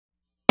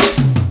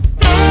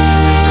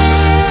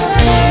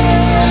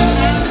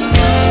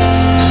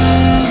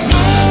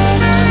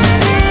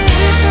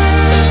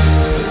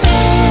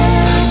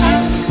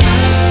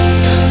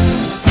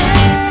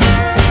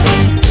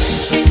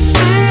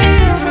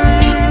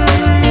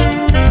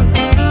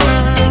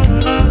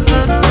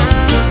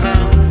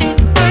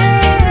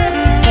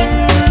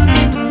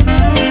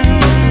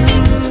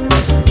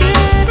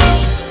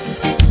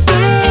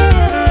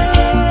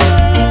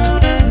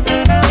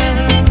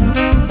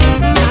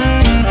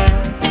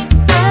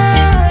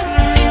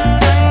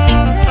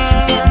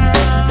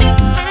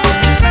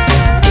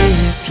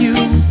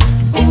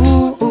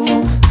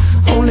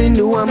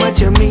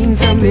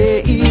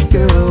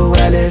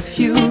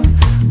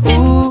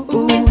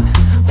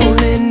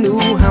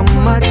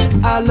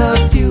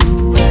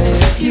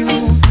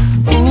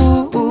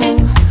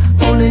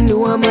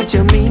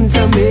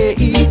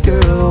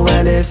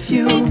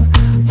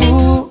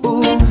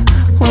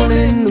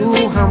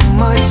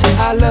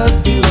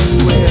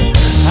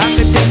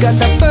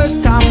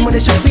first time when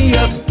it shook me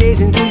up.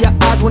 Gaze into your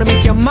eyes, wanna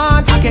make you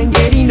mine, I can't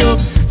get enough.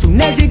 Soon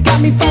as you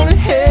got me falling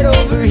head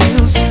over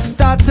heels,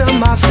 thought to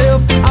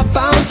myself, I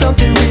found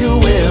something real.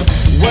 Well,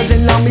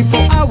 wasn't long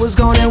before I was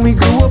gone and we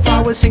grew up.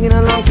 I was singing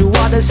along to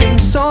all the same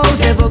songs,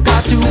 never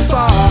got too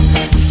far.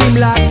 Seemed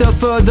like the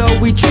further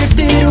we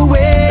drifted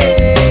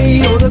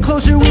away, oh, the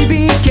closer we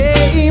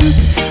became.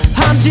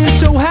 I'm just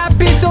so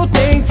happy, so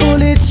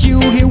thankful it's you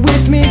here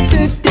with me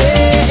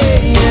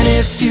today. And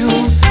if you,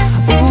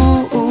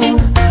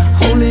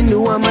 only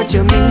knew how much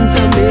you mean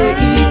to me,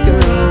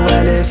 girl.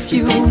 Well, if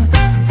you,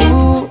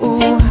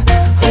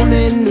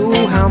 only knew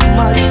how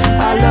much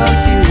I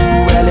love you.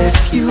 Well,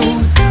 if you,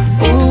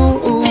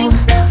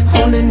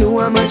 only knew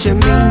how much you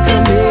mean to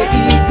me,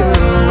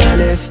 girl.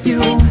 Well, if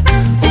you,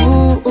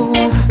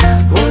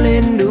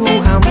 only knew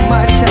how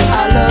much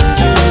I love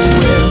you.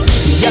 Well,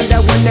 you're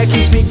that one that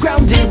keeps me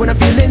grounded when I'm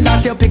feeling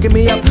lost. You're picking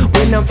me up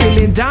when I'm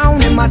feeling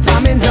down and my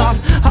timing's off.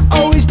 I've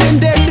always been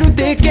there through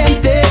thick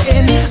and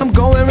thin. I'm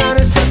going round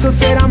in circles,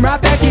 said I'm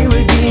right back here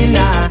again.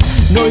 I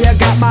know you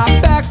got my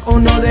back, oh,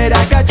 know that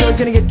I got yours.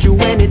 Gonna get you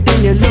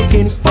anything you're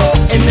looking for,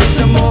 and then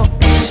some more.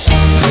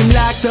 Seem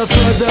like the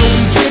further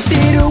we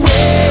drifted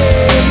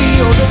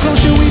away, oh, the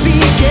closer we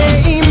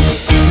became.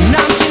 And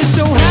I'm just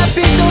so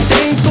happy, so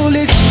thankful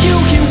it's you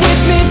here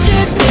with me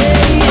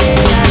today.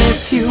 And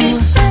if you,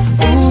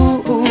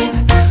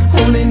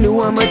 only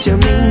knew how much you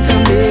mean to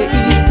me,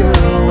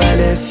 girl. Well,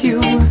 if you,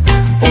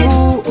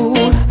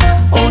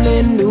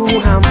 only knew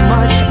how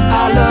much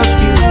I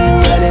love you.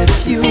 Well,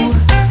 if you,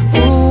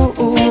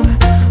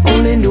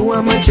 only knew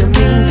how much you mean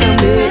to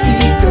me,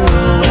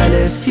 girl. Well,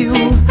 if you,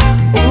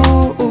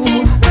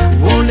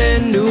 only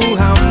knew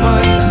how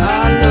much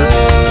I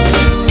love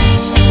you.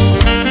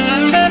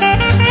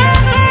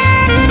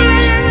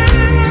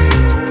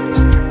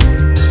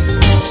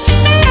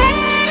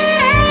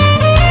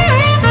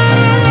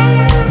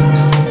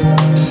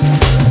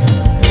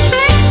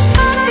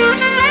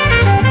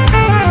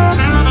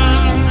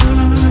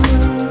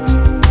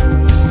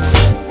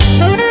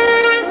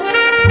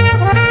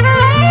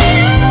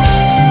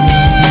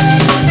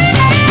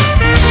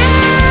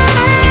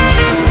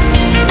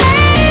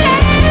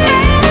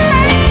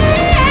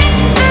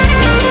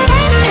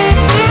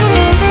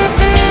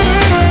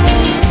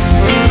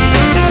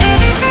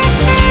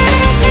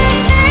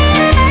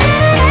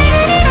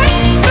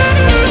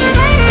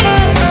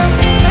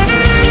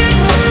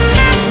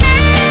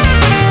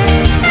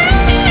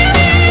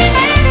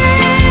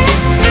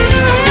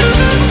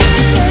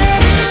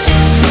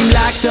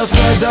 The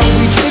further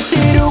we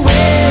drifted away,